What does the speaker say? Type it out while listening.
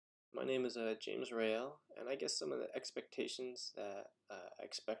my name is James Rael, and I guess some of the expectations that I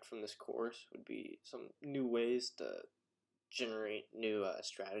expect from this course would be some new ways to generate new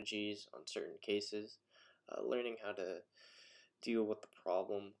strategies on certain cases, learning how to deal with the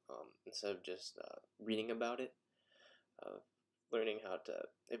problem instead of just reading about it, uh, learning how to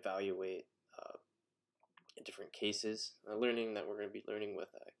evaluate different cases, learning that we're going to be learning with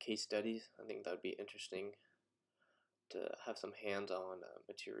case studies. I think that would be interesting to have some hands-on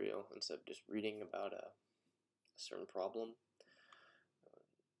material instead of just reading about a certain problem.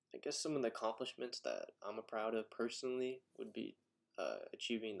 I guess some of the accomplishments that I'm proud of personally would be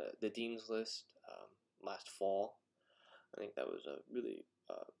achieving the Dean's List last fall. I think that was a really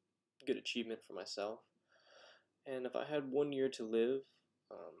good achievement for myself. And if I had 1 year to live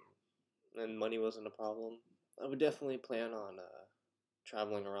and money wasn't a problem, I would definitely plan on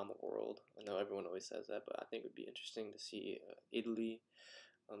traveling around the world. I know everyone always says that, but I think it would be interesting to see Italy,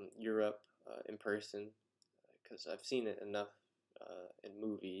 Europe in person, because I've seen it enough in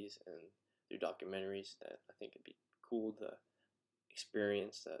movies and through documentaries that I think it'd be cool to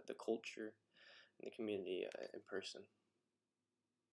experience the culture and the community in person.